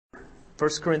1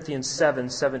 Corinthians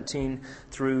 7:17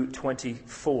 through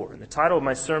 24. And the title of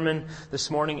my sermon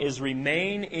this morning is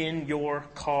Remain in Your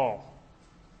Call.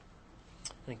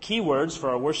 And the key words for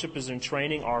our worshipers in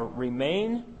training are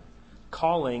remain,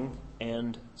 calling,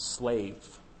 and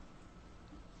slave.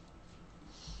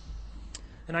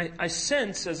 And I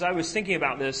sense, as I was thinking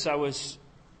about this, I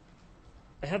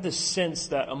had this sense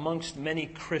that amongst many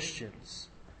Christians,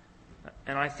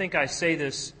 and I think I say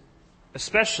this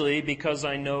especially because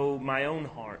I know my own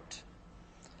heart,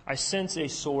 I sense a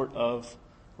sort of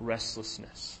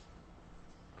restlessness.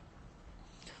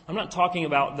 I'm not talking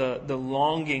about the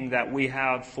longing that we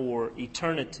have for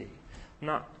eternity. I'm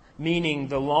not meaning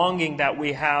the longing that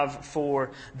we have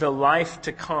for the life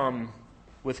to come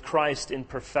with Christ in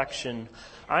perfection.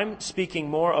 I'm speaking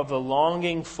more of a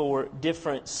longing for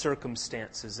different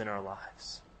circumstances in our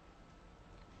lives.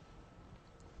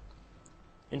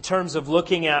 In terms of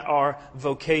looking at our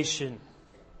vocation,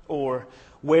 or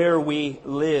where we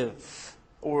live,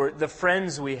 or the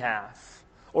friends we have,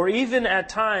 or even at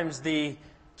times the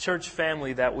church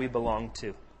family that we belong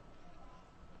to.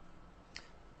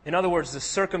 In other words, the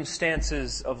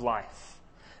circumstances of life.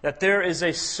 That there is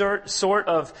a sort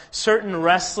of certain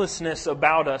restlessness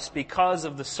about us because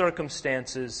of the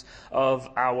circumstances of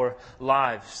our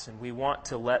lives. And we want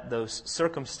to let those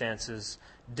circumstances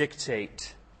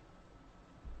dictate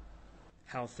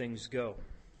how things go.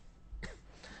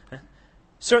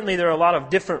 Certainly there are a lot of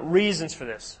different reasons for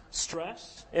this.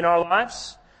 Stress in our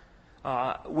lives.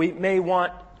 We may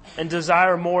want and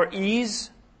desire more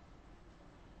ease.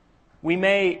 We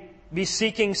may be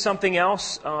seeking something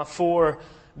else for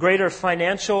greater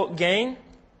financial gain.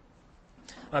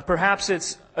 Perhaps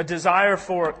it's a desire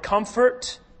for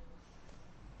comfort.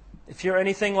 If you're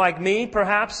anything like me,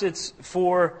 perhaps it's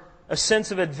for a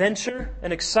sense of adventure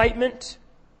and excitement.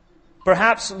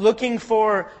 Perhaps looking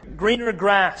for greener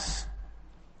grass.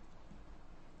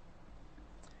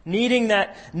 Needing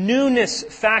that newness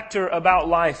factor about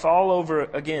life all over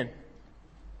again.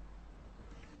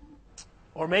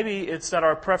 Or maybe it's that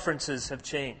our preferences have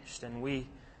changed and we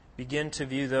begin to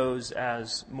view those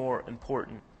as more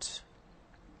important.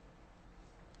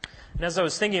 And as I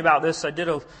was thinking about this, I did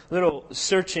a little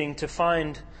searching to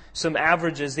find some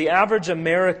averages. The average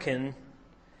American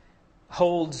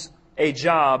holds a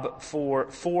job for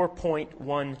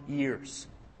 4.1 years.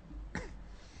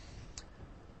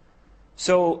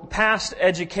 So past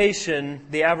education,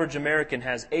 the average American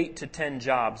has 8 to 10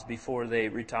 jobs before they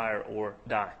retire or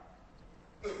die.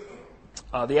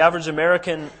 The average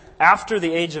American, after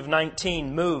the age of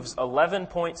 19, moves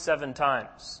 11.7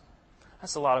 times.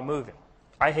 That's a lot of moving.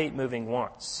 I hate moving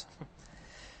once.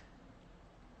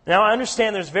 Now, I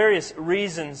understand there's various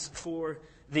reasons for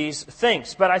these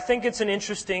things, but I think it's an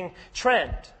interesting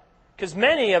trend. Because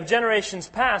many of generations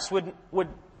past would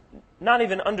not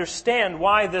even understand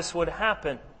why this would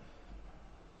happen.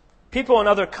 People in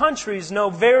other countries know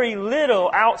very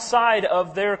little outside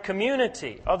of their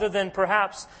community, other than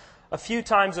perhaps a few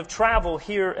times of travel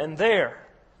here and there.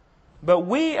 But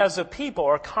we as a people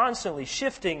are constantly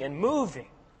shifting and moving.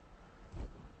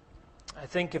 I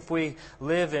think if we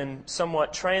live in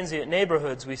somewhat transient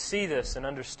neighborhoods, we see this and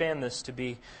understand this to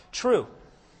be true.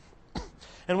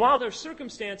 And while their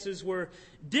circumstances were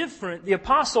different, the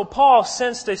Apostle Paul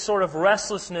sensed a sort of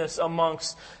restlessness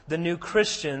amongst the new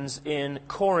Christians in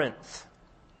Corinth.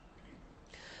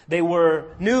 They were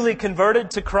newly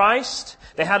converted to Christ.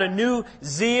 They had a new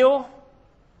zeal.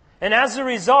 And as a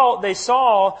result, they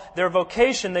saw their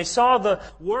vocation, they saw the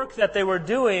work that they were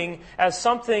doing as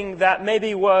something that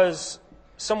maybe was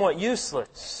somewhat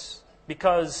useless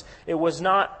because it was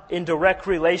not in direct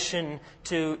relation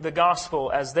to the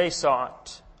gospel as they saw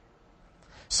it.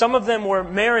 Some of them were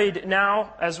married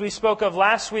now, as we spoke of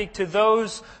last week, to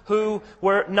those who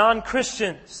were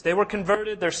non-Christians. They were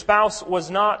converted, their spouse was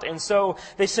not, and so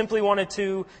they simply wanted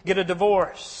to get a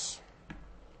divorce.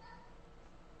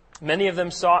 Many of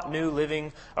them sought new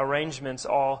living arrangements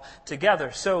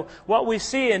altogether. So what we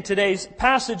see in today's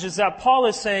passage is that Paul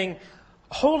is saying,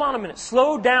 hold on a minute,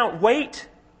 slow down, wait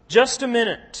just a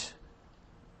minute.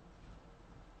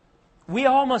 We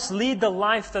all must lead the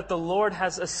life that the Lord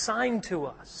has assigned to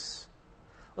us.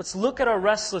 Let's look at our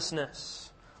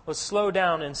restlessness. Let's slow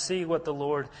down and see what the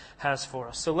Lord has for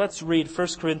us. So let's read 1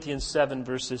 Corinthians 7,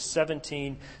 verses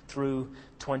 17 through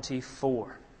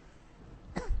 24.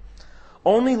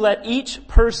 Only let each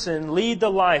person lead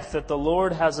the life that the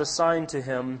Lord has assigned to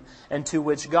him and to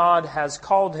which God has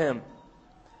called him.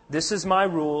 This is my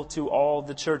rule to all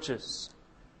the churches.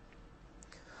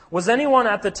 Was anyone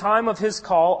at the time of his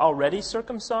call already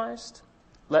circumcised?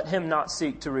 Let him not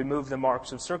seek to remove the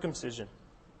marks of circumcision.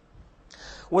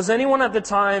 Was anyone at the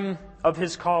time of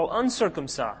his call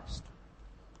uncircumcised?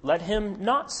 Let him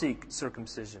not seek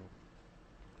circumcision.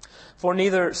 For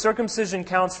neither circumcision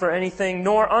counts for anything,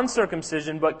 nor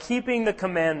uncircumcision, but keeping the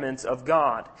commandments of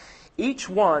God. Each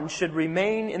one should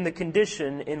remain in the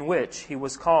condition in which he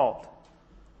was called.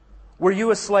 Were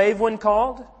you a slave when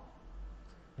called?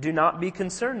 Do not be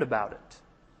concerned about it.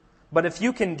 But if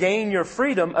you can gain your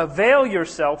freedom, avail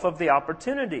yourself of the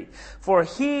opportunity. For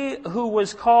he who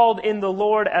was called in the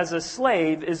Lord as a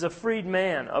slave is a freed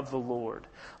man of the Lord.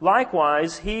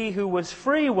 Likewise, he who was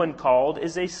free when called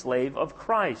is a slave of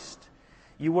Christ.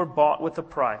 You were bought with a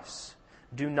price.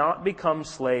 Do not become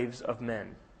slaves of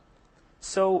men.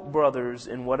 So, brothers,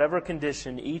 in whatever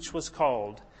condition each was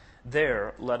called,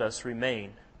 there let us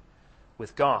remain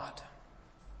with God.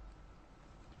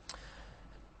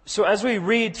 So as we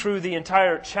read through the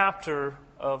entire chapter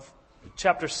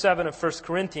 7 of 1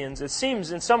 Corinthians, it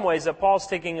seems in some ways that Paul's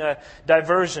taking a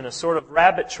diversion, a sort of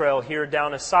rabbit trail here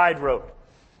down a side road.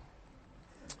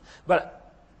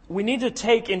 But we need to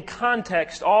take in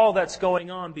context all that's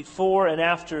going on before and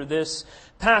after this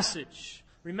passage.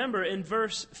 Remember, in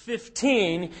verse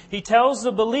 15, he tells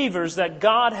the believers that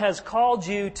God has called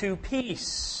you to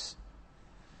peace.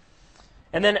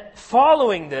 And then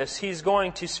following this, he's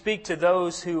going to speak to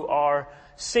those who are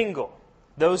single,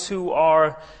 those who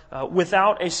are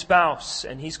without a spouse.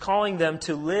 And he's calling them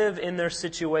to live in their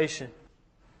situation,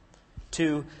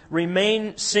 to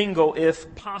remain single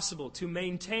if possible, to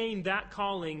maintain that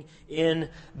calling in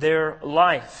their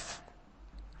life.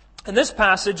 And this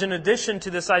passage, in addition to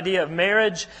this idea of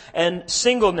marriage and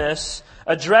singleness,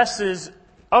 addresses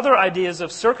other ideas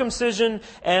of circumcision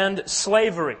and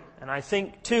slavery. And I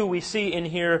think, too, we see in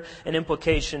here an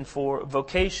implication for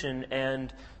vocation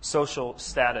and social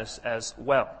status as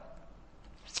well.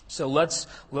 So let's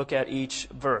look at each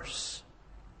verse.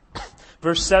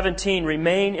 Verse 17,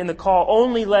 remain in the call.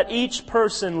 Only let each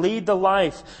person lead the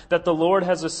life that the Lord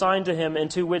has assigned to him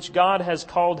and to which God has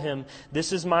called him.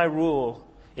 This is my rule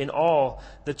in all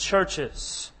the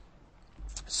churches.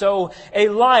 So a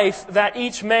life that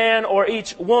each man or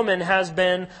each woman has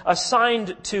been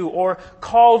assigned to or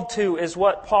called to is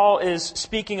what Paul is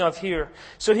speaking of here.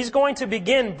 So he's going to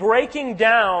begin breaking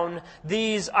down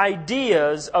these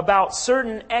ideas about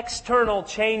certain external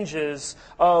changes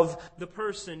of the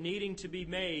person needing to be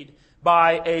made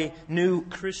by a new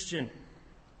Christian.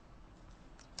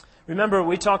 Remember,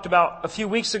 we talked about a few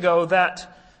weeks ago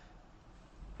that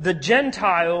the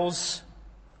Gentiles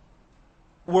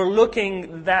were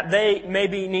looking that they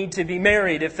maybe need to be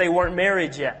married if they weren't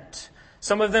married yet.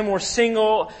 Some of them were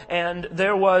single, and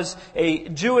there was a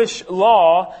Jewish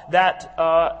law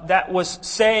that was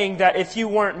saying that if you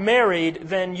weren't married,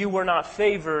 then you were not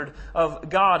favored of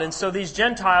God. And so these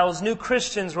Gentiles, new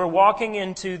Christians, were walking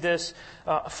into this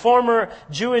former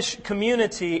Jewish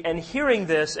community and hearing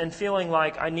this and feeling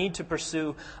like, I need to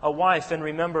pursue a wife. And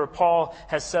remember, Paul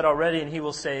has said already, and he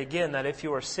will say again, that if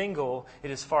you are single, it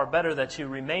is far better that you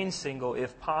remain single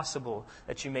if possible,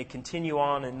 that you may continue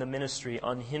on in the ministry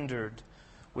unhindered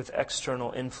with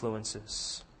external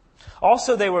influences.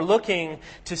 Also, they were looking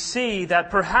to see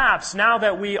that perhaps now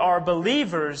that we are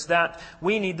believers, that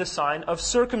we need the sign of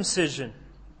circumcision.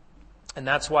 And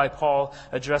that's why Paul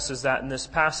addresses that in this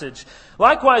passage.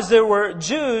 Likewise, there were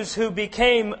Jews who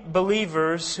became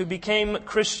believers, who became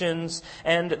Christians,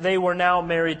 and they were now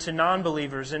married to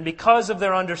non-believers. And because of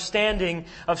their understanding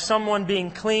of someone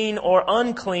being clean or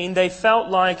unclean, they felt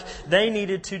like they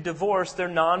needed to divorce their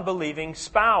non-believing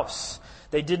spouse.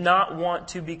 They did not want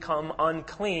to become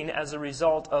unclean as a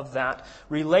result of that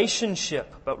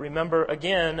relationship. But remember,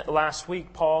 again, last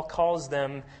week, Paul calls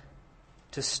them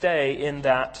to stay in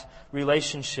that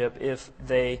relationship if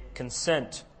they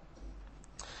consent.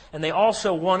 And they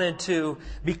also wanted to,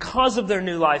 because of their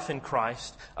new life in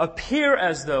Christ, appear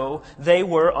as though they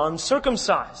were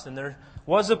uncircumcised. And there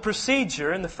was a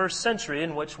procedure in the first century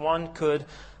in which one could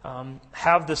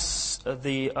have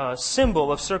the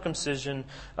symbol of circumcision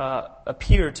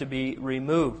appear to be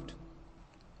removed.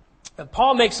 And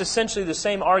Paul makes essentially the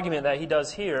same argument that he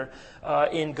does here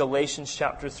in Galatians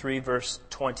chapter 3, verse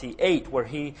 28, where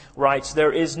he writes,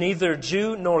 there is neither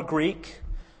Jew nor Greek,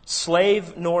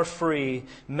 slave nor free,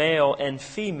 male and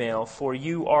female, for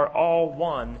you are all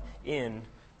one in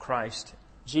Christ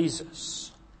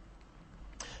Jesus.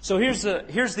 So here's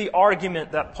the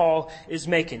argument that Paul is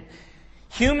making.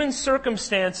 Human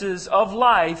circumstances of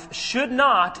life should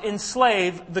not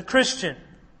enslave the Christian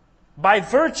by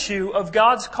virtue of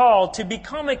God's call to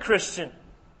become a Christian.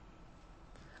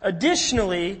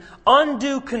 Additionally,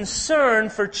 undue concern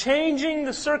for changing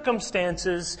the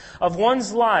circumstances of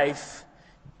one's life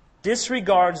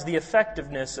disregards the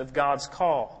effectiveness of God's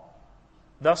call.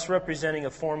 thus representing a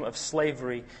form of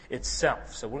slavery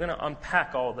itself. So we're going to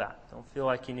unpack all that. Don't feel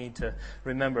like you need to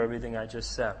remember everything I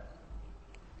just said.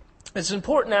 It's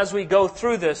important as we go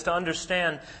through this to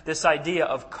understand this idea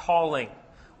of calling.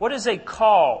 What is a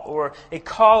call or a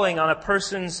calling on a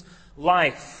person's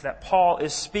life that Paul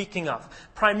is speaking of?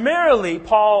 Primarily,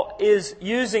 Paul is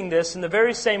using this in the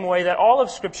very same way that all of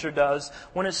Scripture does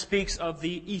when it speaks of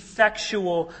the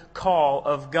effectual call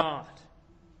of God.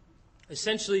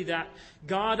 Essentially, that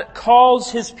God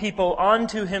calls His people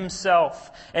unto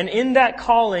Himself, and in that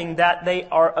calling that they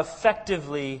are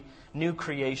effectively new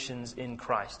creations in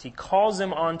Christ. He calls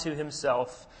them onto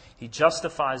Himself, He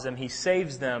justifies them, He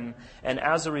saves them, and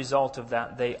as a result of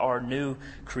that, they are new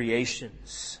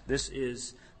creations. This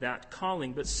is that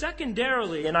calling. But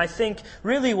secondarily, and I think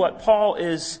really what Paul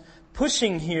is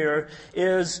pushing here,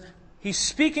 is he's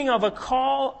speaking of a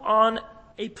call on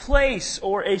a place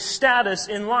or a status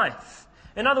in life.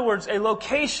 In other words, a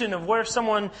location of where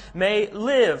someone may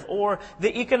live, or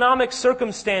the economic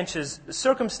circumstances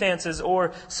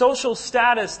or social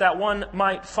status that one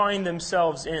might find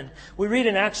themselves in. We read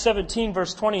in Acts 17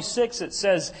 verse 26, it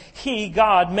says, He,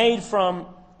 God, made from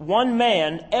one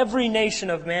man every nation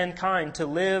of mankind to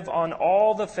live on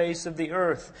all the face of the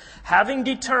earth, having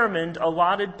determined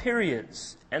allotted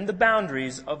periods and the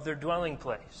boundaries of their dwelling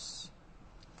place.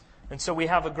 And so we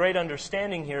have a great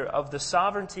understanding here of the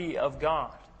sovereignty of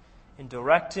God in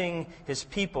directing His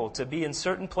people to be in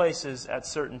certain places at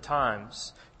certain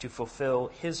times to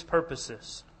fulfill His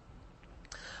purposes.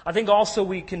 I think also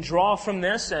we can draw from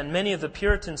this, and many of the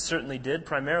Puritans certainly did,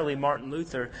 primarily Martin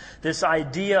Luther, this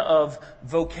idea of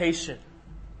vocation,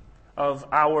 of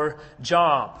our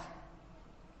job.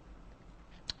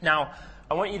 Now,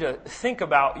 I want you to think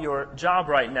about your job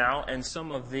right now and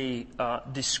some of the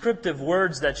descriptive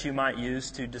words that you might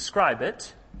use to describe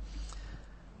it.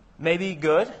 Maybe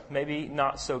good, maybe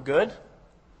not so good.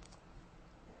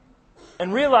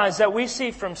 And realize that we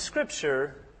see from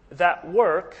Scripture that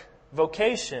work,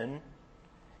 vocation,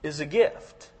 is a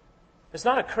gift. It's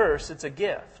not a curse, it's a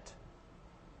gift.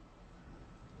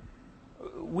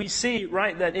 We see,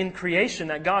 right, that in creation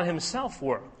that God Himself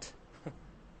worked.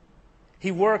 He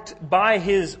worked by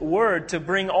His Word to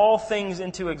bring all things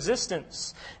into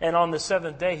existence. And on the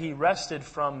seventh day, He rested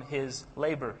from His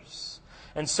labors.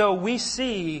 And so we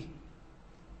see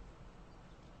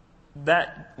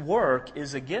that work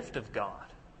is a gift of God.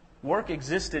 Work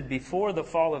existed before the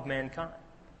fall of mankind.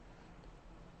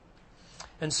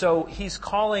 And so He's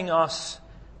calling us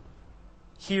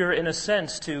here, in a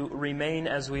sense, to remain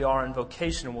as we are in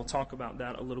vocation. And we'll talk about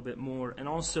that a little bit more. And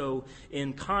also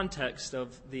in context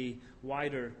of the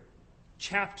wider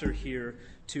chapter here,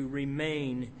 to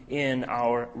remain in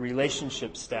our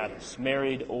relationship status,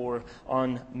 married or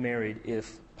unmarried,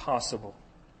 if possible.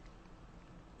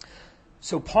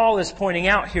 So Paul is pointing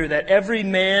out here that every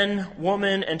man,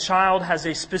 woman, and child has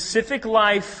a specific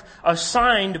life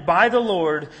assigned by the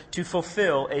Lord to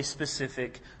fulfill a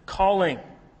specific calling.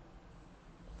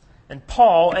 And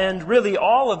Paul, and really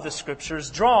all of the Scriptures,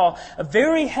 draw a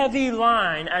very heavy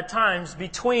line at times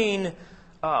between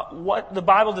what the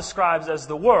Bible describes as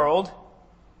the world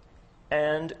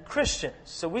and Christians.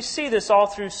 So we see this all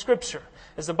through Scripture.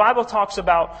 As the Bible talks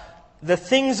about the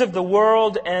things of the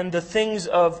world and the things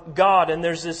of God. And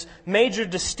there's this major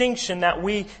distinction that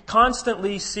we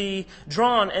constantly see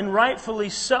drawn, and rightfully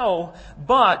so,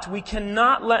 but we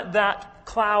cannot let that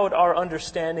cloud our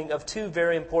understanding of two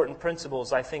very important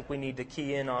principles I think we need to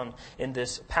key in on in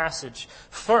this passage.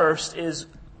 First is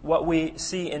what we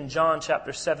see in John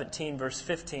chapter 17, verse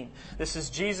 15. This is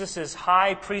Jesus'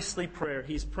 high priestly prayer.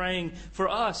 He's praying for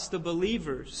us, the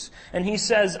believers. And He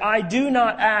says, I do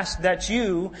not ask that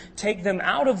you take them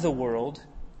out of the world,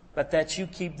 but that you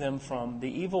keep them from the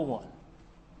evil one.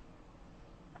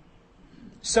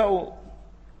 So,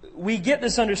 we get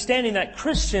this understanding that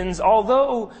Christians,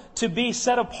 although to be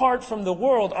set apart from the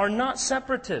world, are not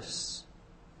separatists.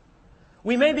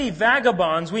 We may be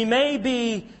vagabonds, we may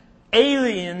be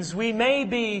aliens, we may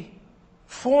be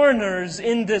foreigners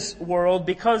in this world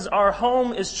because our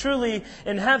home is truly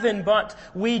in heaven, but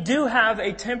we do have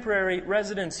a temporary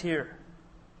residence here.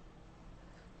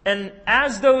 And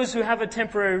as those who have a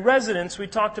temporary residence, we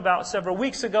talked about several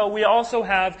weeks ago, we also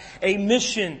have a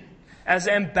mission as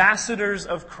ambassadors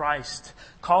of Christ,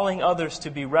 calling others to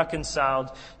be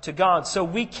reconciled to God. So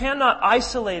we cannot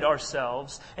isolate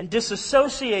ourselves and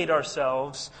disassociate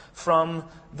ourselves from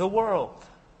the world.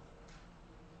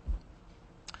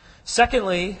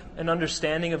 Secondly, an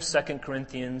understanding of 2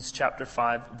 Corinthians chapter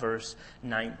 5, verse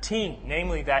 19.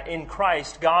 Namely, that in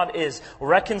Christ, God is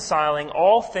reconciling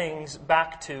all things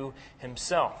back to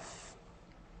Himself.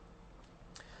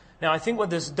 Now, I think what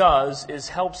this does is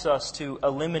helps us to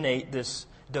eliminate this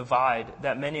divide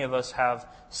that many of us have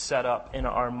set up in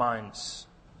our minds.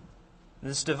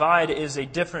 This divide is a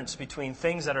difference between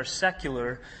things that are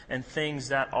secular and things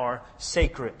that are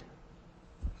sacred.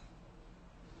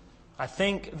 I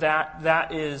think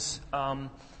that is an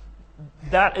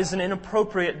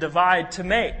inappropriate divide to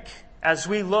make. As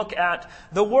we look at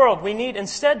the world, we need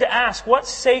instead to ask what's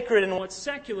sacred and what's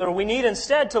secular. We need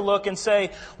instead to look and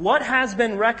say, what has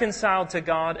been reconciled to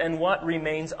God and what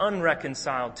remains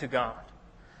unreconciled to God?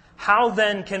 How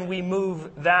then can we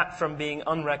move that from being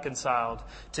unreconciled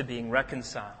to being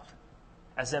reconciled?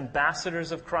 As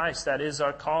ambassadors of Christ, that is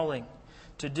our calling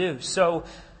to do. So,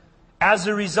 as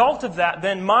a result of that,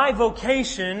 then my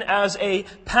vocation as a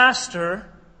pastor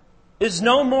is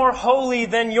no more holy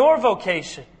than your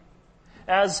vocation.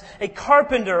 As a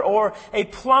carpenter or a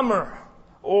plumber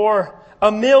or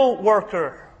a mill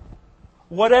worker,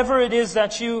 whatever it is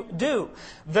that you do,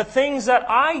 the things that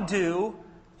I do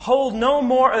hold no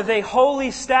more of a holy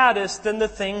status than the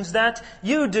things that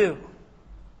you do.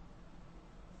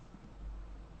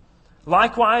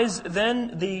 Likewise,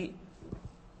 then, the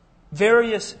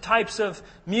various types of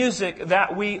music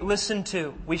that we listen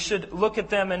to, we should look at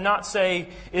them and not say,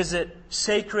 is it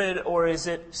sacred or is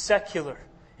it secular?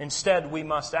 Instead, we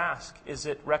must ask, is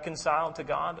it reconciled to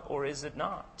God or is it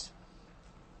not?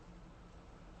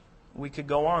 We could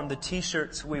go on, the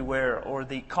t-shirts we wear or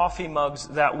the coffee mugs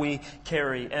that we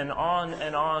carry, and on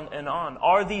and on and on.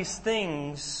 Are these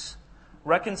things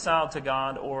reconciled to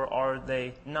God or are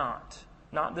they not?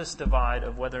 Not this divide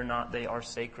of whether or not they are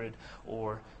sacred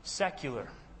or secular.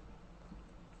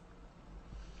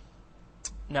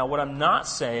 Now, what I'm not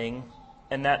saying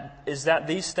and that is that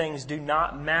these things do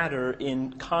not matter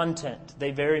in content.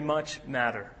 They very much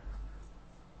matter.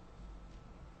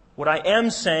 What I am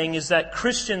saying is that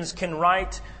Christians can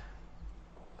write,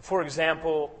 for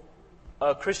example,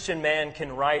 a Christian man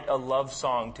can write a love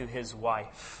song to his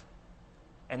wife.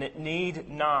 And it need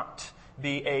not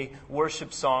be a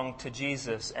worship song to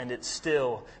Jesus, and it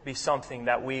still be something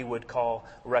that we would call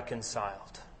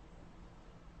reconciled.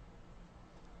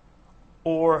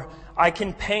 Or I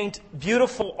can paint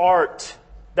beautiful art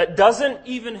that doesn't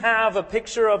even have a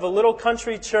picture of a little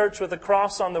country church with a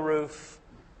cross on the roof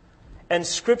and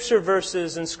scripture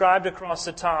verses inscribed across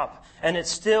the top, and it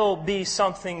still be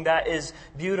something that is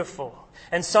beautiful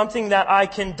and something that I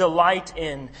can delight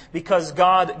in because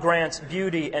God grants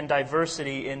beauty and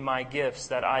diversity in my gifts,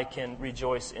 that I can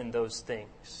rejoice in those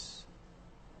things.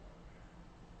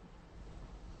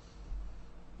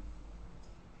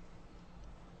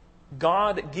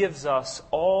 God gives us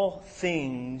all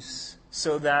things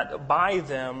so that by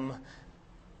them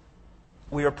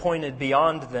we are pointed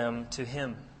beyond them to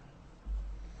Him.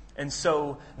 And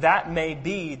so that may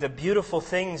be the beautiful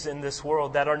things in this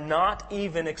world that are not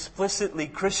even explicitly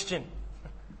Christian,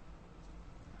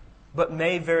 but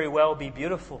may very well be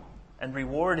beautiful and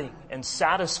rewarding and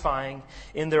satisfying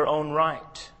in their own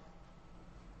right.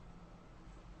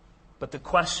 But the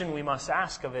question we must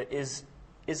ask of it is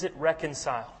it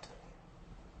reconciled?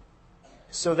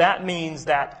 So that means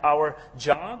that our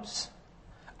jobs,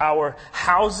 our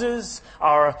houses,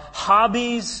 our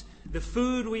hobbies, the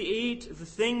food we eat, the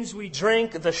things we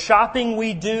drink, the shopping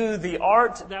we do, the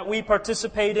art that we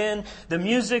participate in, the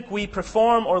music we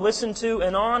perform or listen to,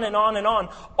 and on and on and on.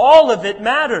 All of it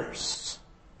matters.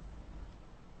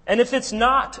 And if it's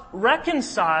not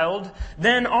reconciled,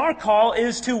 then our call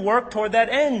is to work toward that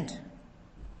end.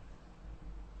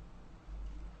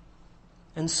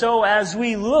 And so as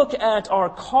we look at our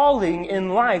calling in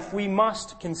life, we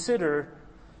must consider,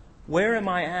 where am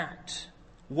I at?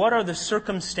 What are the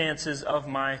circumstances of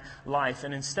my life?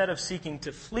 And instead of seeking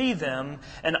to flee them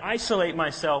and isolate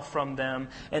myself from them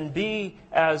and be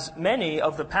as many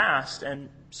of the past, and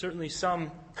certainly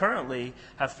some currently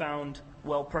have found,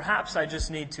 well, perhaps I just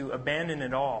need to abandon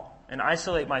it all and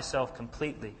isolate myself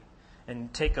completely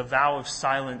and take a vow of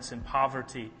silence and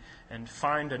poverty and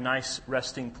find a nice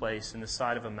resting place in the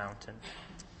side of a mountain.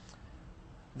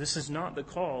 This is not the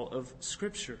call of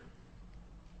Scripture.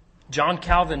 John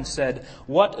Calvin said,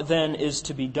 "What then is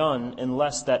to be done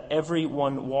unless that every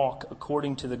one walk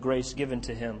according to the grace given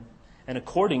to him and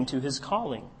according to his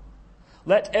calling?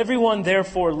 Let everyone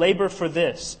therefore labor for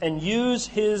this and use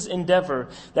his endeavor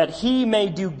that he may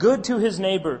do good to his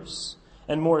neighbors,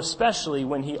 and more especially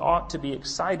when he ought to be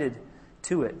excited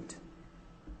to it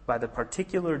by the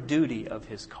particular duty of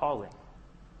his calling."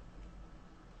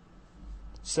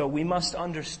 So we must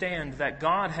understand that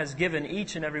God has given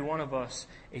each and every one of us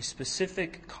a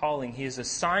specific calling. He has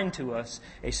assigned to us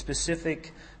a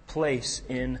specific place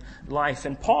in life.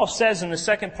 And Paul says in the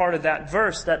second part of that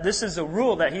verse that this is a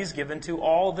rule that he's given to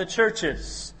all the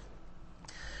churches.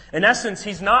 In essence,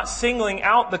 he's not singling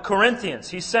out the Corinthians.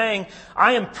 He's saying,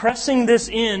 I am pressing this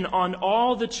in on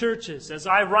all the churches. As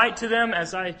I write to them,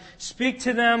 as I speak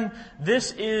to them,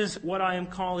 this is what I am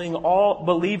calling all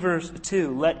believers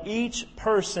to. Let each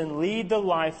person lead the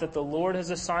life that the Lord has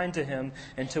assigned to him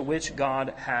and to which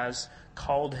God has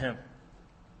called him.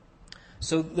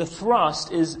 So the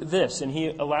thrust is this, and he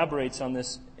elaborates on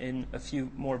this in a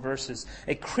few more verses.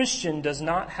 A Christian does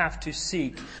not have to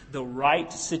seek the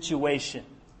right situation.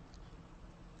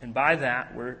 And by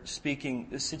that, we're speaking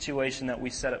the situation that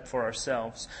we set up for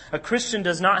ourselves. A Christian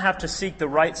does not have to seek the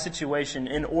right situation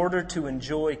in order to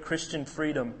enjoy Christian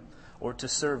freedom or to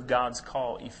serve God's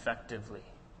call effectively.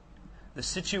 The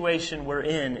situation we're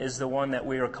in is the one that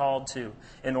we are called to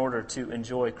in order to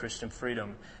enjoy Christian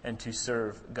freedom and to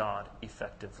serve God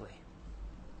effectively.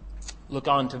 Look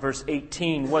on to verse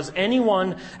 18. Was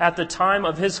anyone at the time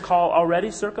of his call already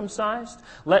circumcised?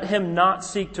 Let him not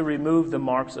seek to remove the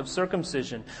marks of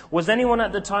circumcision. Was anyone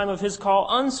at the time of his call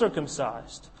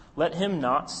uncircumcised? Let him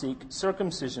not seek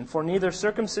circumcision. For neither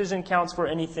circumcision counts for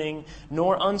anything,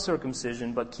 nor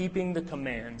uncircumcision, but keeping the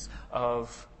commands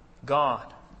of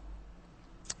God.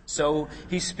 So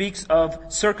he speaks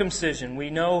of circumcision. We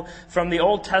know from the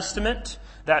Old Testament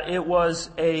that it was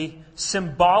a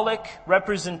symbolic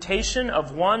representation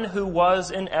of one who was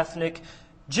an ethnic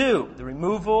Jew. The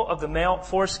removal of the male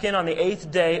foreskin on the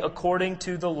 8th day according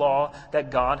to the law that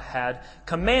God had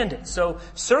commanded. So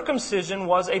circumcision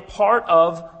was a part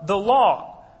of the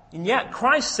law. And yet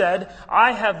Christ said,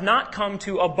 I have not come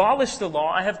to abolish the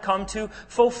law, I have come to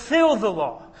fulfill the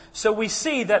law. So we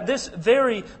see that this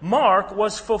very mark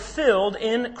was fulfilled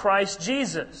in Christ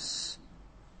Jesus.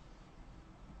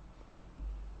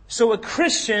 So a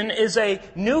Christian is a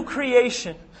new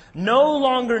creation, no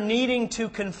longer needing to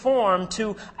conform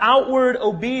to outward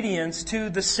obedience to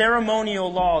the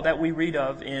ceremonial law that we read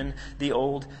of in the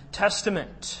Old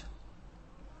Testament.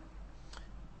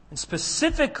 And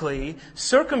specifically,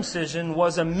 circumcision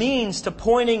was a means to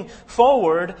pointing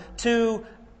forward to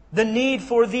the need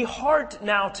for the heart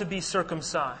now to be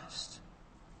circumcised.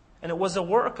 And it was a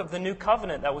work of the new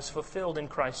covenant that was fulfilled in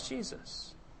Christ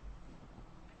Jesus.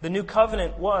 The new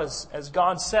covenant was, as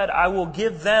God said, I will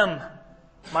give them,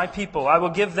 my people, I will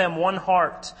give them one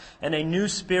heart and a new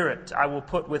spirit I will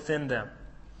put within them.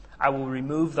 I will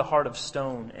remove the heart of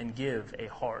stone and give a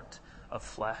heart of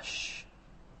flesh.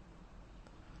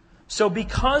 So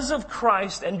because of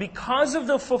Christ and because of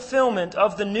the fulfillment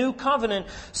of the new covenant,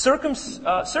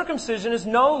 circumcision is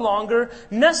no longer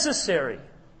necessary.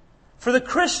 For the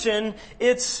Christian,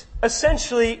 it's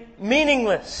essentially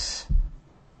meaningless.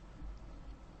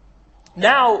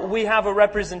 Now we have a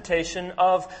representation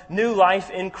of new life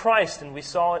in Christ, and we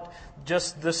saw it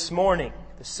just this morning,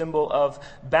 the symbol of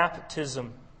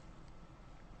baptism.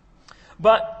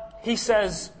 But he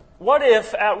says, what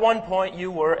if at one point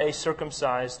you were a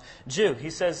circumcised Jew? He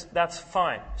says, that's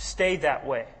fine. Stay that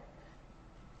way.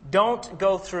 Don't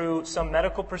go through some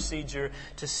medical procedure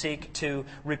to seek to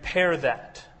repair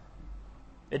that.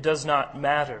 It does not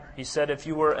matter. He said, if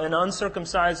you were an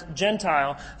uncircumcised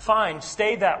Gentile, fine,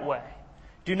 stay that way.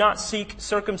 Do not seek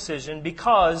circumcision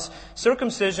because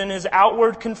circumcision is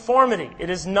outward conformity. It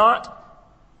is not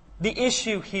the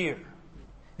issue here.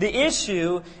 The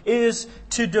issue is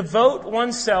to devote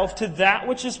oneself to that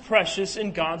which is precious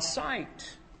in God's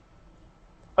sight.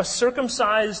 A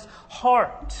circumcised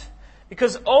heart.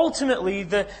 Because ultimately,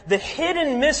 the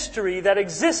hidden mystery that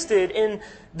existed in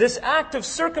this act of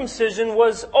circumcision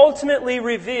was ultimately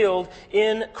revealed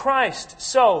in Christ.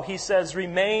 So, he says,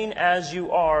 remain as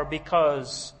you are,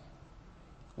 because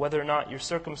whether or not you're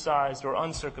circumcised or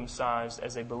uncircumcised,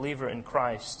 as a believer in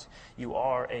Christ, you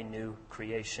are a new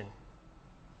creation.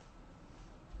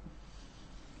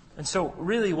 And so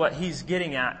really what he's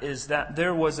getting at is that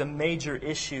there was a major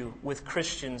issue with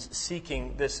Christians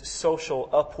seeking this social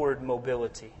upward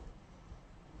mobility.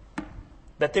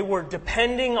 That they were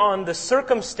depending on the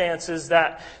circumstances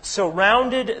that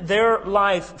surrounded their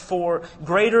life for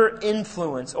greater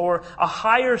influence or a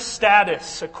higher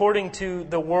status according to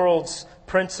the world's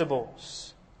principles.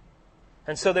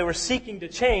 And so they were seeking to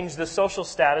change the social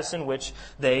status in which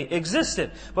they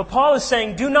existed. But Paul is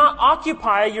saying, do not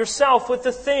occupy yourself with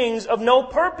the things of no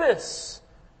purpose,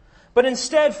 but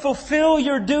instead fulfill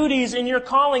your duties in your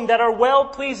calling that are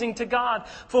well-pleasing to God.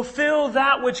 Fulfill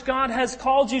that which God has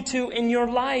called you to in your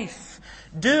life.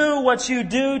 Do what you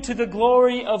do to the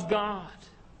glory of God.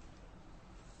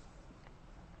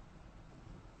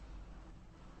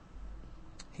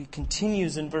 he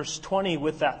continues in verse 20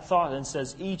 with that thought and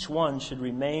says, each one should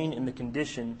remain in the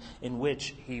condition in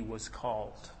which he was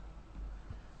called.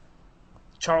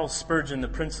 Charles Spurgeon, the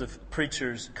Prince of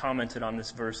Preachers, commented on this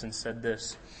verse and said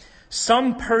this: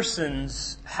 some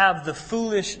persons have the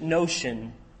foolish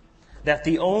notion that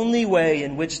the only way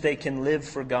in which they can live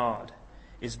for God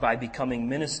is by becoming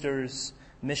ministers,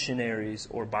 missionaries,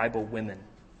 or Bible women.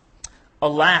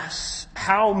 Alas,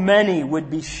 how many would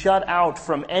be shut out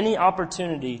from any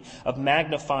opportunity of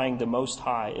magnifying the Most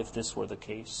High if this were the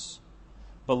case?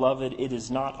 Beloved, it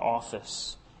is not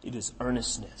office, it is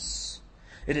earnestness.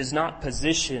 It is not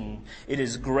position, it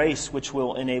is grace which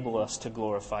will enable us to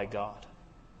glorify God.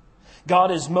 God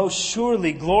is most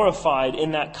surely glorified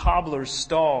in that cobbler's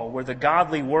stall where the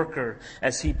godly worker,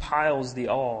 as he piles the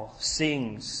awl,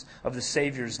 sings of the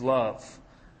Savior's love.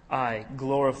 I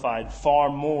glorified far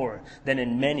more than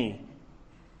in many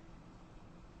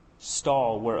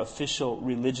stall where official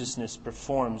religiousness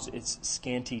performs its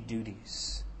scanty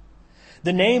duties.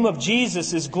 The name of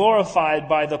Jesus is glorified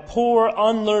by the poor,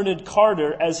 unlearned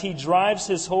carter as he drives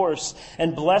his horse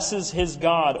and blesses his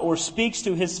God, or speaks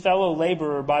to his fellow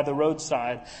laborer by the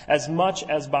roadside, as much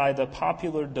as by the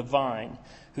popular divine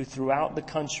who throughout the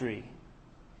country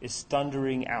is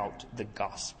thundering out the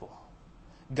gospel.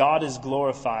 God is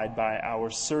glorified by our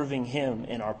serving Him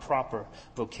in our proper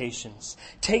vocations.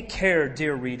 Take care,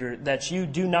 dear reader, that you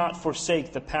do not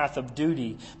forsake the path of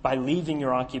duty by leaving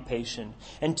your occupation.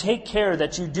 And take care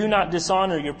that you do not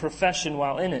dishonor your profession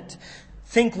while in it.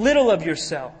 Think little of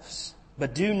yourselves,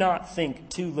 but do not think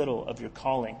too little of your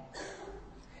calling.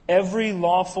 Every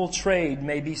lawful trade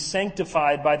may be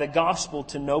sanctified by the gospel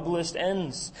to noblest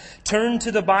ends. Turn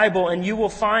to the Bible and you will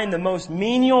find the most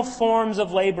menial forms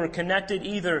of labor connected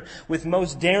either with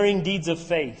most daring deeds of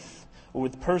faith or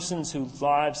with persons whose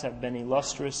lives have been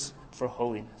illustrious for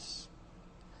holiness.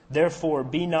 Therefore,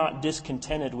 be not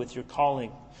discontented with your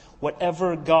calling.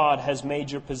 Whatever God has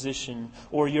made your position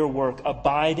or your work,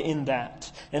 abide in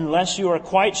that, unless you are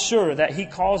quite sure that He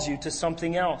calls you to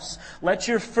something else. Let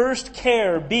your first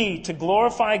care be to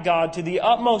glorify God to the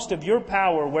utmost of your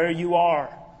power where you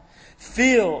are.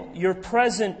 Fill your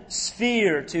present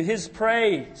sphere to His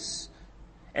praise.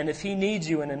 And if He needs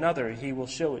you in another, He will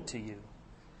show it to you.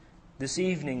 This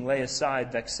evening, lay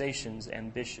aside vexations,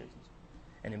 ambitions,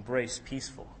 and embrace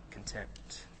peaceful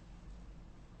content.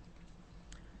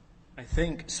 I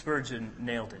think Spurgeon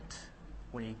nailed it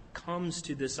when he comes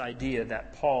to this idea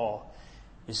that Paul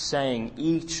is saying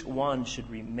each one should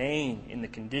remain in the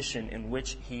condition in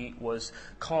which he was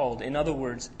called. In other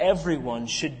words, everyone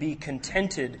should be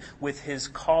contented with his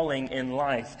calling in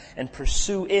life and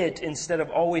pursue it instead of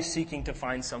always seeking to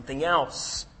find something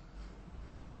else.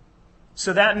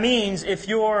 So that means if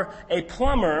you're a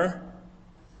plumber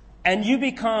and you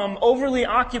become overly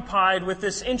occupied with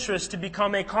this interest to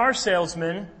become a car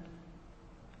salesman,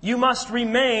 you must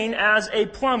remain as a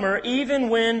plumber even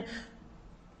when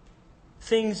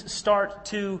things start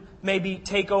to maybe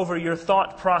take over your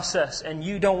thought process and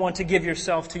you don't want to give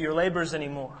yourself to your labors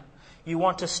anymore. You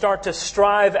want to start to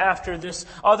strive after this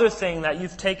other thing that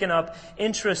you've taken up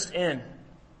interest in.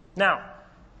 Now,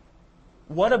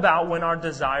 what about when our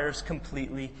desires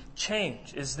completely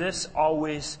change? Is this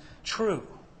always true?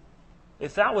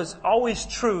 If that was always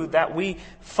true, that we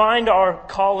find our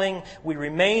calling, we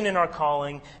remain in our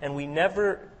calling, and we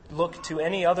never look to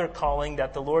any other calling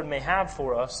that the Lord may have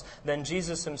for us, then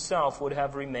Jesus Himself would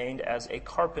have remained as a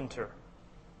carpenter.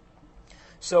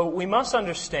 So we must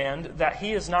understand that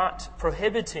He is not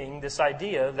prohibiting this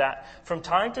idea that from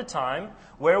time to time,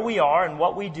 where we are and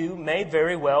what we do may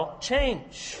very well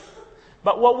change.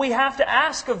 But what we have to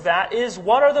ask of that is,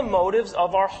 what are the motives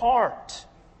of our heart?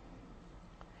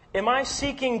 Am I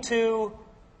seeking to,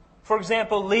 for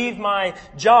example, leave my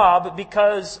job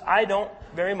because I don't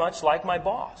very much like my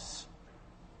boss?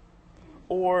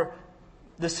 Or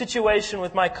the situation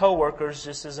with my coworkers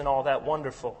just isn't all that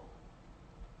wonderful?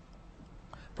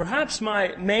 Perhaps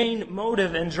my main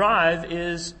motive and drive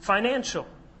is financial.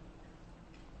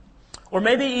 Or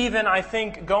maybe even I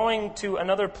think going to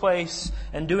another place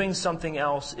and doing something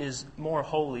else is more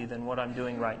holy than what I'm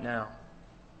doing right now.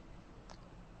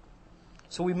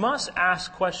 So we must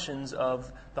ask questions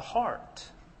of the heart.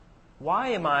 Why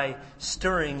am I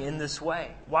stirring in this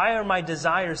way? Why are my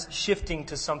desires shifting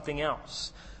to something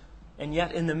else? And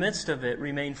yet in the midst of it,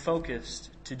 remain focused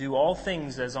to do all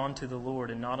things as unto the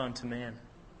Lord and not unto man.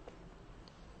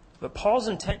 But Paul's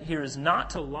intent here is not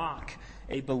to lock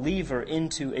a believer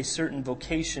into a certain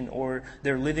vocation or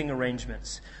their living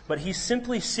arrangements. But he's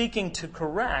simply seeking to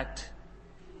correct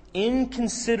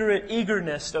inconsiderate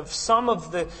eagerness of some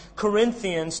of the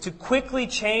Corinthians to quickly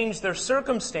change their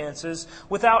circumstances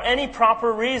without any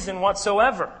proper reason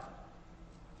whatsoever.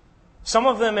 Some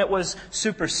of them it was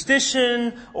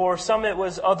superstition, or some it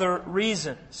was other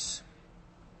reasons.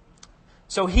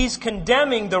 So he's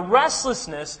condemning the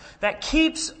restlessness that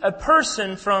keeps a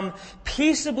person from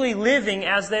peaceably living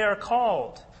as they are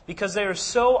called, because they are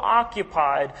so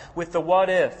occupied with the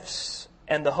what-ifs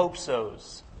and the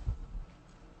hope-sos.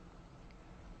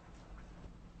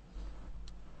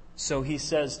 So he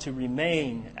says to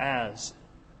remain as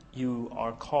you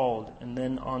are called. And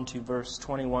then on to verse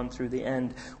 21 through the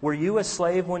end. Were you a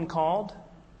slave when called?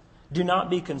 Do not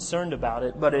be concerned about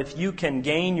it, but if you can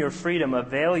gain your freedom,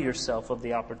 avail yourself of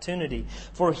the opportunity.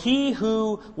 For he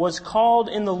who was called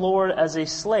in the Lord as a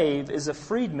slave is a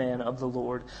freedman of the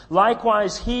Lord.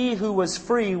 Likewise, he who was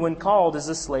free when called is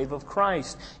a slave of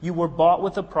Christ. You were bought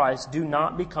with a price. Do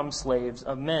not become slaves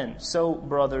of men. So,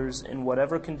 brothers, in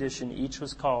whatever condition each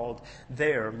was called,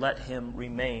 there let him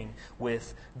remain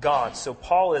with God. So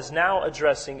Paul is now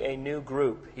addressing a new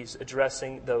group. He's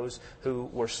addressing those who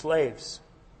were slaves.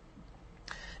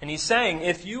 And he's saying,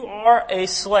 if you are a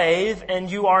slave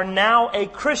and you are now a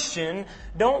Christian,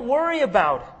 don't worry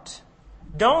about it.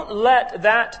 Don't let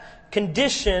that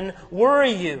condition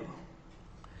worry you.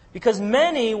 Because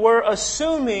many were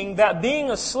assuming that being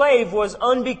a slave was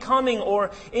unbecoming or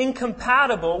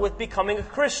incompatible with becoming a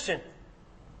Christian.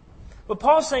 But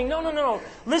Paul's saying, no.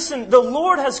 Listen, the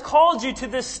Lord has called you to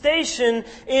this station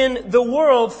in the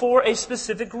world for a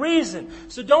specific reason.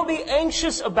 So don't be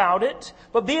anxious about it,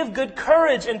 but be of good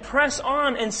courage and press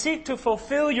on and seek to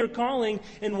fulfill your calling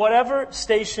in whatever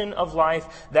station of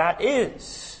life that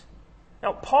is.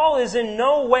 Now, Paul is in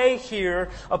no way here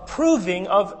approving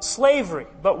of slavery,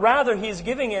 but rather he's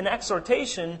giving an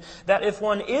exhortation that if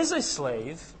one is a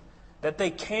slave, that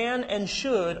they can and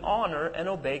should honor and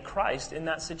obey Christ in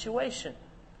that situation.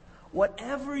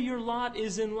 Whatever your lot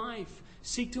is in life,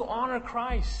 seek to honor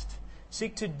Christ.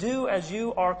 Seek to do as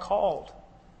you are called.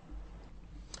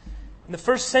 In the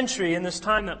first century, in this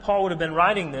time that Paul would have been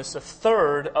writing this, a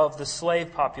third of the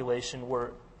slave population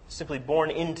were simply born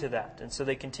into that. And so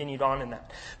they continued on in that.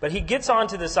 But he gets on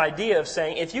to this idea of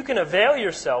saying, if you can avail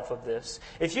yourself of this,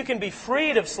 if you can be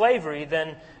freed of slavery,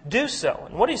 then do so.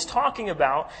 And what he's talking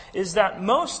about is that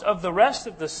most of the rest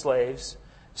of the slaves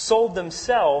sold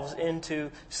themselves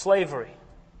into slavery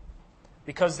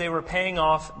because they were paying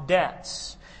off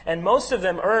debts. And most of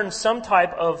them earned some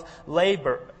type of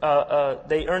labor.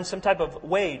 They earned some type of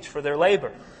wage for their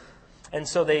labor. And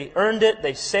so they earned it,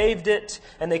 they saved it,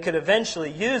 and they could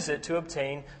eventually use it to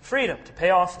obtain freedom, to pay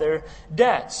off their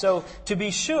debt. So to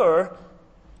be sure,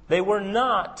 they were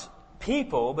not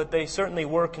people, but they certainly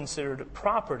were considered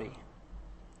property.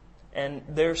 And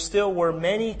there still were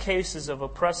many cases of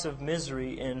oppressive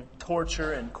misery in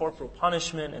torture and corporal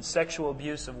punishment and sexual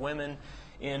abuse of women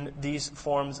in these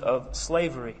forms of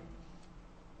slavery.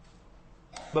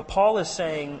 But Paul is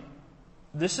saying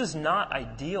this is not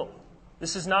ideal.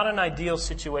 This is not an ideal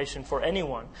situation for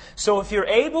anyone. So if you're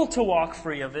able to walk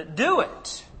free of it, do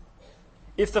it.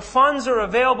 If the funds are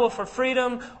available for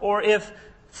freedom, or if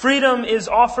freedom is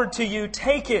offered to you,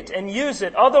 take it and use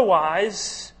it.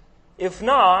 Otherwise, if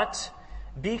not,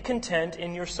 be content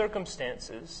in your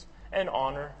circumstances and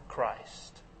honor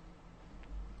Christ.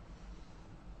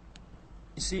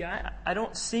 You see, I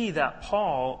don't see that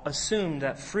Paul assumed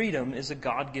that freedom is a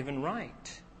God-given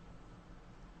right,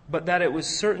 but that it was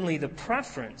certainly the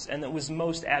preference and that was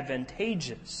most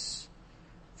advantageous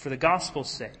for the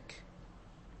gospel's sake.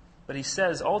 But he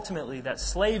says ultimately that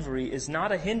slavery is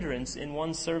not a hindrance in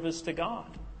one's service to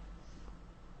God.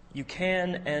 You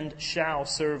can and shall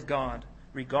serve God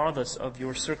regardless of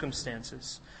your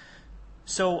circumstances.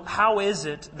 So how is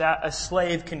it that a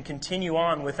slave can continue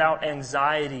on without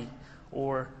anxiety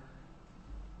or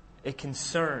a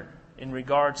concern in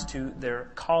regards to their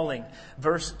calling?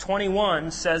 Verse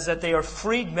 21 says that they are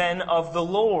freedmen of the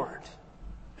Lord.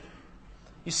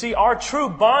 You see, our true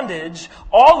bondage,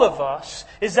 all of us,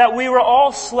 is that we were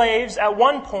all slaves at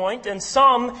one point, and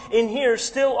some in here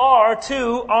still are,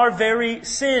 to our very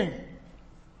sin.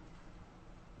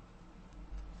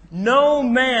 No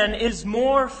man is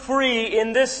more free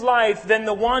in this life than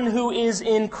the one who is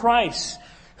in Christ,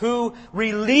 who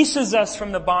releases us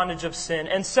from the bondage of sin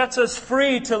and sets us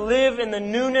free to live in the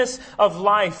newness of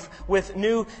life with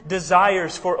new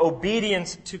desires for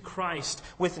obedience to Christ,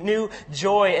 with new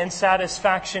joy and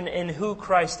satisfaction in who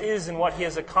Christ is and what He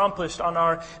has accomplished on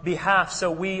our behalf. So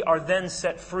we are then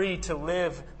set free to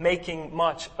live making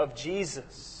much of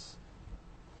Jesus.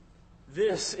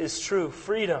 This is true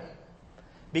freedom.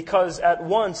 Because at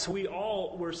once we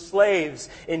all were slaves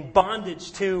in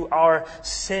bondage to our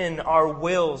sin. Our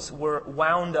wills were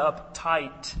wound up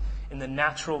tight in the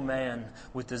natural man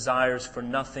with desires for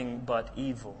nothing but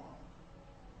evil.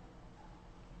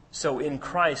 So in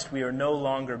Christ we are no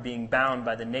longer being bound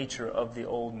by the nature of the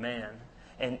old man.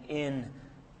 And in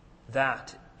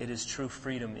that it is true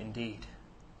freedom indeed.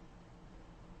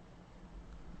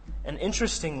 And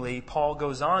interestingly, Paul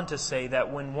goes on to say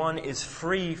that when one is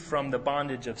free from the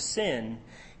bondage of sin,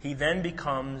 he then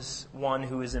becomes one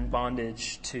who is in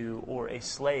bondage to, or a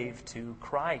slave to,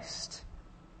 Christ.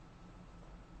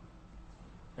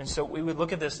 And so we would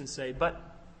look at this and say, but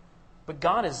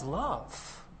God is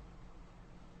love.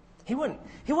 He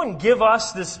wouldn't give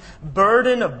us this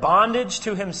burden of bondage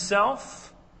to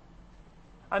Himself.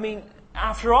 I mean,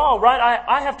 after all, right,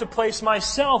 I have to place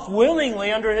myself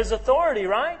willingly under His authority,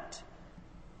 right?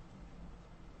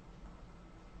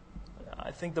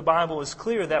 I think the Bible is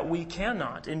clear that we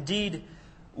cannot. Indeed,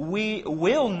 we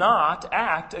will not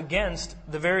act against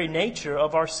the very nature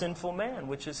of our sinful man,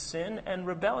 which is sin and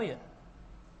rebellion.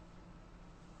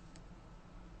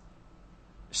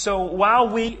 So while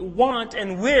we want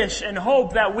and wish and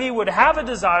hope that we would have a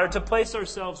desire to place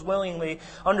ourselves willingly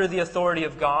under the authority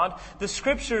of God, the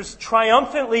Scriptures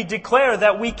triumphantly declare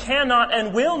that we cannot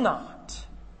and will not.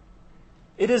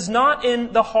 It is not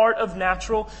in the heart of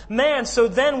natural man. So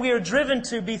then we are driven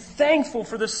to be thankful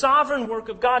for the sovereign work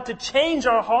of God to change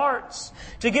our hearts,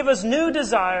 to give us new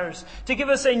desires, to give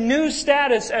us a new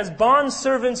status as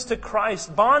bondservants to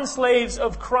Christ, bondslaves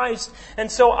of Christ.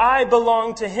 And so I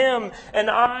belong to Him and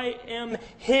I am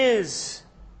His.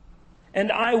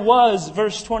 And I was,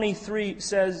 verse 23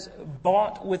 says,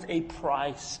 bought with a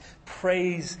price.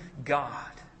 Praise God.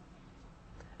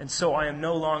 And so I am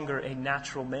no longer a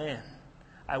natural man.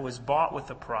 I was bought with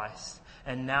a price,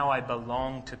 and now I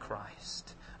belong to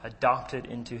Christ, adopted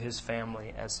into His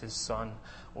family as His son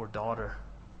or daughter.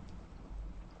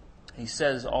 He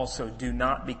says also, do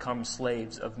not become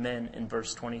slaves of men in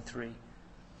verse 23.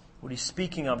 What he's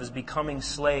speaking of is becoming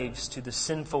slaves to the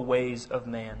sinful ways of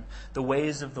man, the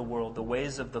ways of the world, the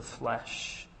ways of the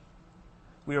flesh.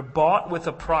 We are bought with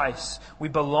a price. We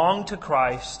belong to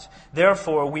Christ.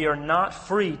 Therefore, we are not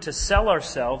free to sell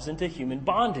ourselves into human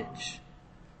bondage.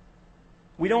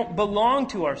 We don't belong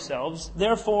to ourselves.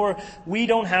 Therefore, we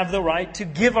don't have the right to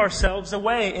give ourselves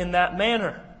away in that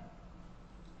manner.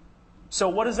 So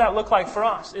what does that look like for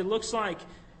us? It looks like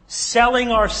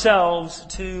selling ourselves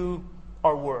to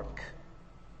our work.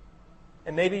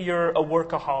 And maybe you're a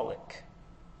workaholic.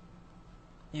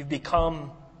 You've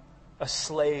become a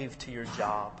slave to your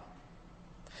job.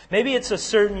 Maybe it's a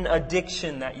certain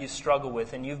addiction that you struggle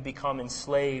with and you've become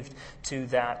enslaved to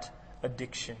that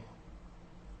addiction.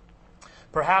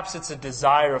 Perhaps it's a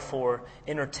desire for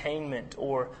entertainment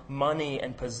or money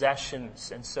and possessions,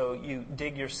 and so you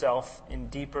dig yourself in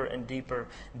deeper and deeper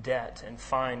debt and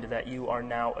find that you are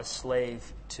now a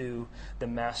slave to the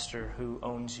master who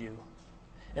owns you.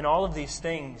 And all of these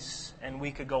things, and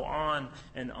we could go on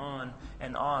and on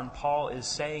and on, Paul is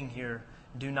saying here,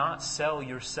 do not sell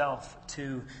yourself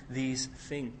to these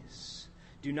things.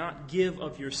 Do not give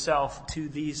of yourself to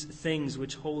these things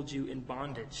which hold you in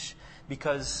bondage,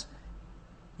 because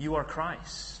you are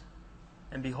Christ.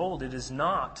 And behold, it is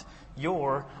not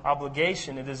your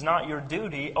obligation. It is not your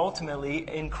duty. Ultimately,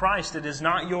 in Christ, it is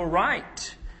not your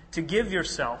right to give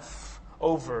yourself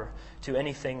over to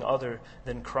anything other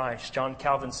than Christ. John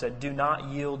Calvin said, do not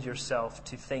yield yourself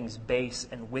to things base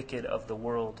and wicked of the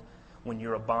world when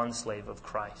you're a bondslave of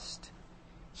Christ.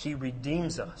 He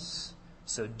redeems us,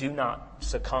 so do not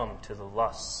succumb to the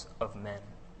lusts of men.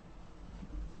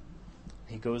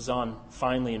 He goes on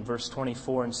finally in verse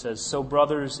 24 and says, so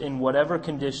brothers, in whatever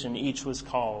condition each was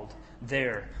called,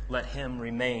 there let him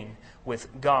remain with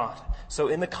God. So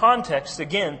in the context,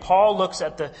 again, Paul looks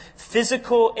at the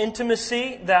physical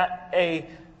intimacy that a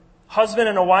husband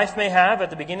and a wife may have at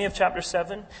the beginning of chapter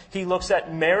 7. He looks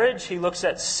at marriage. He looks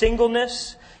at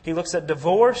singleness. He looks at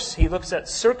divorce. He looks at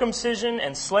circumcision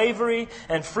and slavery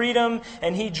and freedom.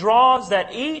 And he draws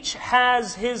that each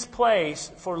has his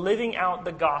place for living out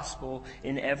the gospel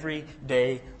in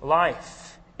everyday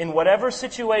life. In whatever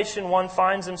situation one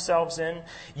finds themselves in,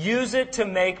 use it to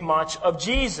make much of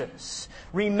Jesus.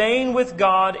 Remain with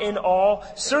God in all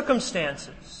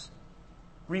circumstances.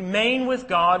 Remain with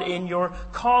God in your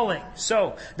calling.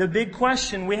 So, the big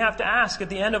question we have to ask at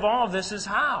the end of all of this is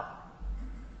how?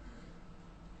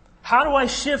 How do I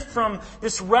shift from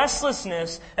this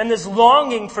restlessness and this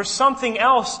longing for something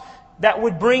else that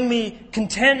would bring me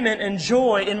contentment and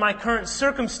joy in my current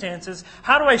circumstances?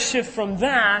 How do I shift from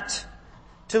that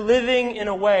to living in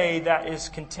a way that is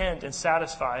content and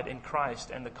satisfied in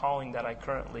Christ and the calling that I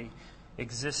currently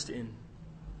exist in.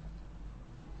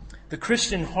 The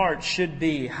Christian heart should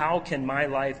be, how can my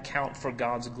life count for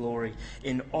God's glory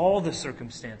in all the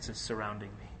circumstances surrounding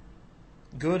me,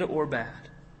 good or bad?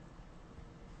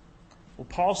 Well,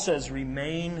 Paul says,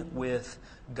 remain with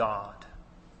God.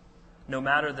 No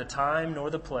matter the time nor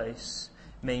the place,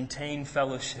 maintain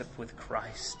fellowship with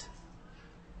Christ.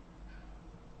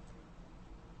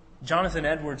 Jonathan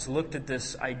Edwards looked at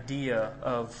this idea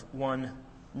of one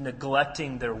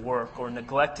neglecting their work or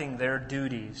neglecting their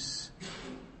duties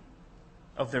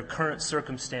of their current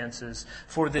circumstances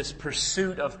for this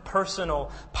pursuit of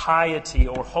personal piety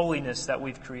or holiness that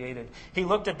we've created. He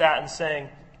looked at that and saying,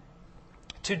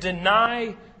 to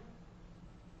deny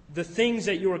the things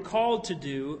that you are called to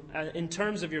do in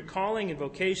terms of your calling and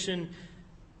vocation,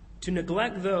 to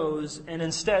neglect those and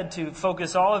instead to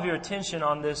focus all of your attention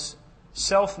on this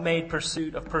self-made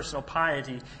pursuit of personal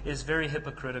piety is very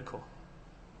hypocritical.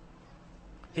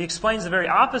 He explains the very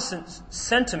opposite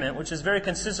sentiment, which is very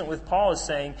consistent with Paul is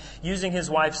saying, using his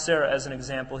wife Sarah as an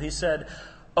example. He said,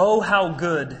 "Oh, how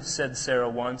good," said Sarah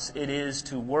once, "it is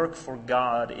to work for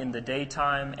God in the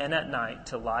daytime and at night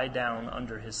to lie down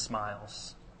under His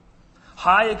smiles."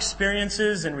 High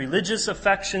experiences and religious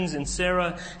affections in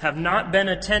Sarah have not been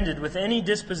attended with any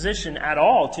disposition at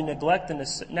all to neglect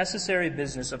the necessary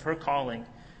business of her calling,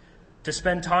 to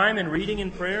spend time in reading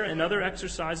and prayer and other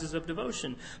exercises of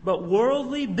devotion. But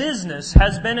worldly business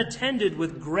has been attended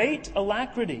with great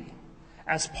alacrity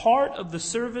as part of the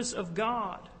service of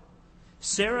God,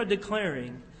 Sarah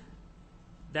declaring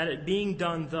that it being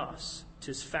done thus,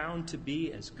 'tis found to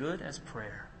be as good as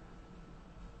prayer.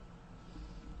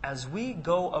 As we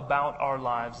go about our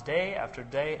lives day after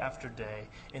day after day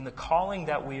in the calling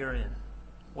that we are in,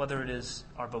 whether it is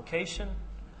our vocation,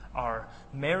 our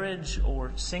marriage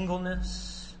or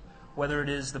singleness, whether it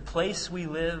is the place we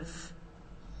live,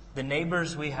 the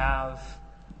neighbors we have,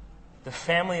 the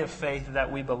family of faith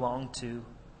that we belong to,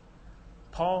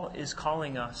 Paul is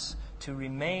calling us to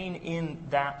remain in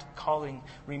that calling,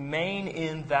 remain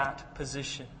in that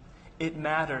position. It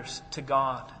matters to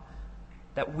God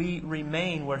that we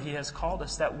remain where He has called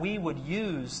us, that we would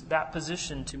use that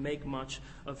position to make much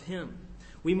of Him.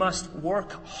 We must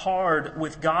work hard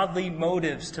with godly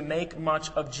motives to make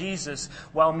much of Jesus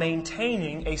while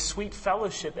maintaining a sweet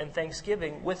fellowship and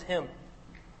thanksgiving with Him.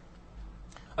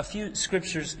 A few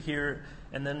scriptures here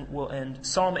and then we'll end.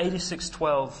 Psalm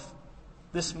 86:12.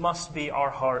 This must be our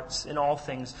hearts in all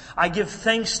things. I give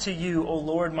thanks to you, O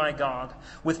Lord my God,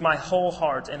 with my whole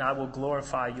heart, and I will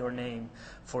glorify your name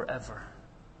forever.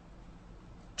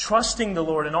 Trusting the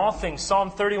Lord in all things. Psalm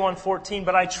 31:14.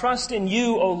 But I trust in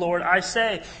you, O Lord. I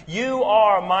say, you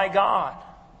are my God.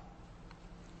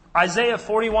 Isaiah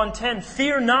 41:10.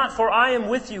 Fear not, for I am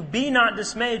with you. Be not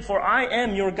dismayed, for I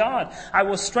am your God. I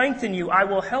will strengthen you. I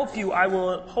will help you. I will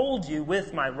uphold you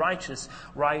with my righteous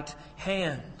right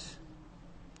hand.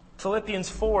 Philippians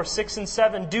 4:6 and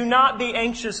 7. Do not be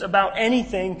anxious about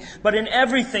anything, but in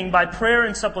everything by prayer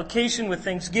and supplication with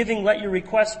thanksgiving let your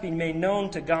requests be made known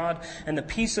to God, and the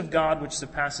peace of God which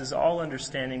surpasses all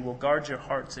understanding will guard your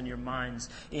hearts and your minds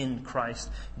in Christ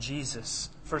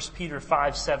Jesus. 1 Peter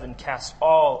 5:7. Cast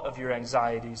all of your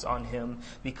anxieties on Him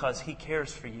because He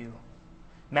cares for you.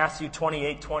 Matthew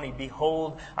 28:20,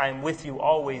 behold, I am with you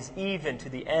always, even to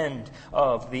the end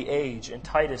of the age. And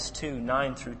Titus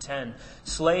 2:9 through 10,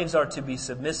 slaves are to be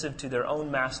submissive to their own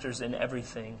masters in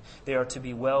everything. They are to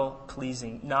be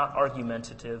well-pleasing, not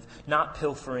argumentative, not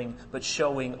pilfering, but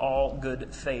showing all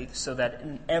good faith, so that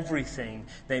in everything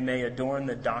they may adorn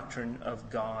the doctrine of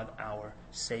God our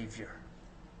Savior.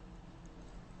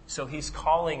 So He's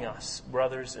calling us,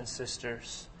 brothers and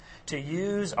sisters, to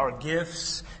use our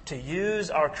gifts, to use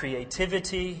our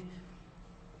creativity,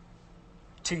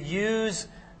 to use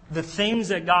the things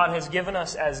that God has given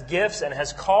us as gifts and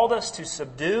has called us to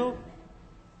subdue,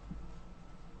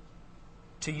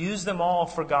 to use them all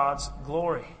for God's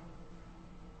glory.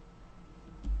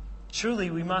 Truly,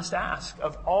 we must ask,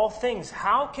 of all things,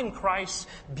 how can Christ's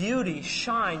beauty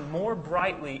shine more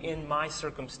brightly in my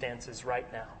circumstances right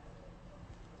now?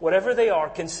 Whatever they are,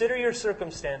 consider your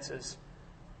circumstances.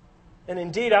 And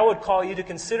indeed, I would call you to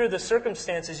consider the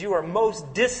circumstances you are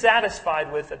most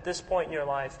dissatisfied with at this point in your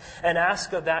life and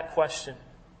ask of that question.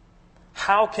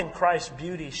 How can Christ's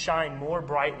beauty shine more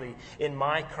brightly in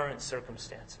my current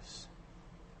circumstances?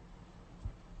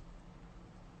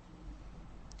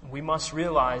 We must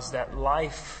realize that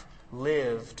life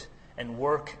lived and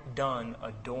work done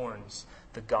adorns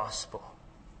the gospel.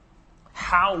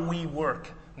 How we work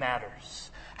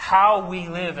matters. how we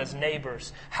live as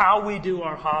neighbors, how we do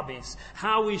our hobbies,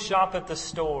 how we shop at the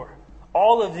store.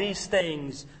 All of these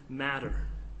things matter.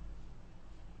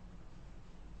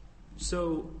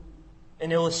 So,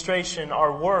 an illustration,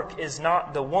 our work is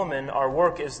not the woman, our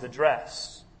work is the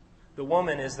dress. The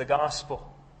woman is the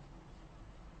gospel.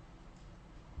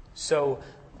 So,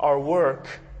 our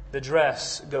work, the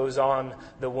dress, goes on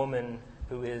the woman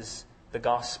who is the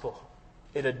gospel.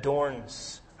 It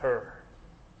adorns her.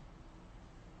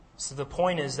 So the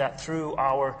point is that through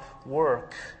our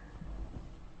work,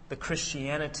 the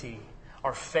Christianity,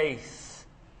 our faith,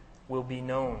 will be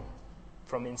known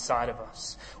from inside of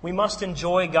us. We must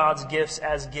enjoy God's gifts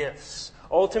as gifts,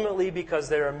 ultimately because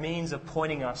they are a means of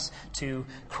pointing us to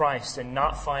Christ and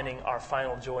not finding our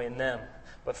final joy in them,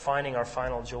 but finding our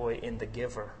final joy in the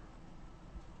giver.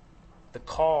 The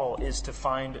call is to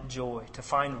find joy, to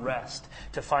find rest,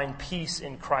 to find peace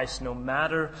in Christ no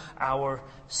matter our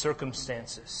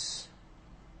circumstances.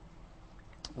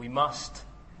 We must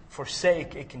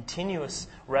forsake a continuous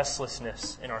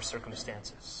restlessness in our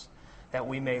circumstances, that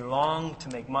we may long to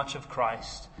make much of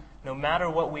Christ no matter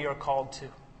what we are called to,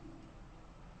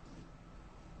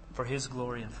 for His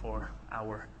glory and for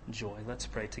our joy. Let's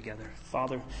pray together.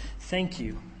 Father, thank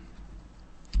you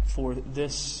for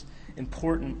this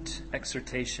important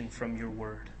exhortation from your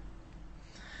word.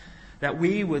 That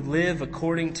we would live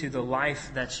according to the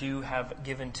life that you have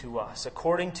given to us,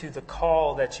 according to the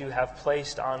call that you have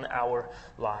placed on our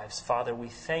lives. Father, we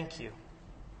thank you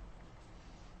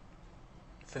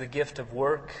for the gift of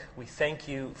work. We thank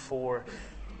you for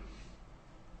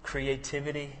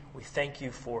creativity. We thank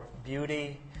you for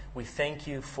beauty. We thank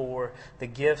you for the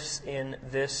gifts in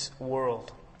this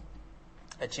world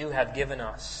that you have given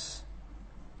us,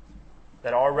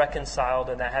 that are reconciled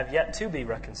and that have yet to be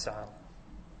reconciled.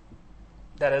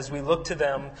 That as we look to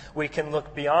them, we can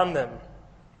look beyond them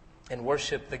and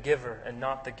worship the giver and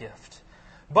not the gift.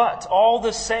 But all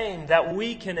the same, that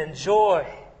we can enjoy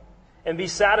and be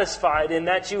satisfied in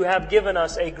that you have given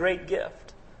us a great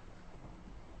gift.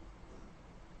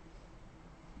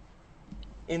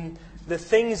 In the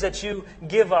things that you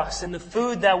give us, in the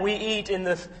food that we eat, in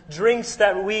the drinks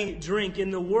that we drink, in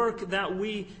the work that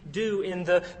we do, in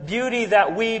the beauty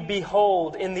that we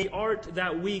behold, in the art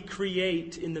that we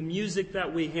create, in the music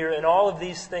that we hear, in all of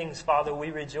these things, Father,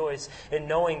 we rejoice in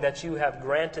knowing that you have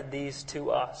granted these to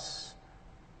us,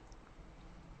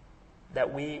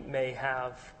 that we may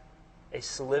have a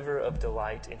sliver of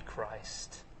delight in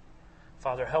Christ.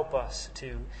 Father, help us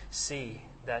to see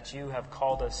that you have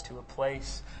called us to a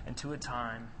place and to a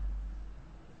time.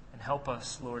 And help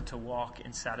us, Lord, to walk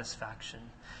in satisfaction,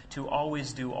 to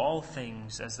always do all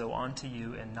things as though unto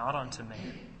you and not unto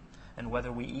man. And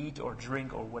whether we eat or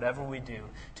drink or whatever we do,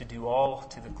 to do all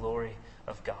to the glory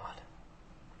of God.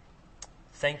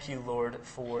 Thank you, Lord,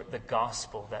 for the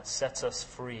gospel that sets us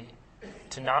free,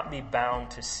 to not be bound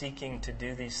to seeking to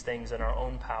do these things in our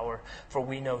own power, for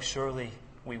we know surely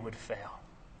we would fail.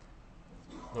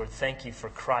 Lord, thank you for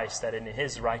Christ, that in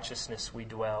His righteousness we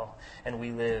dwell and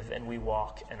we live and we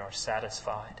walk and are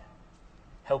satisfied.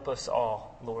 Help us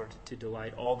all, Lord, to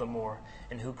delight all the more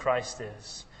in who Christ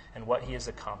is and what He has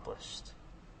accomplished.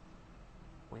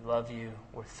 We love you,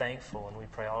 we're thankful, and we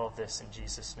pray all of this in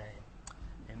Jesus' name.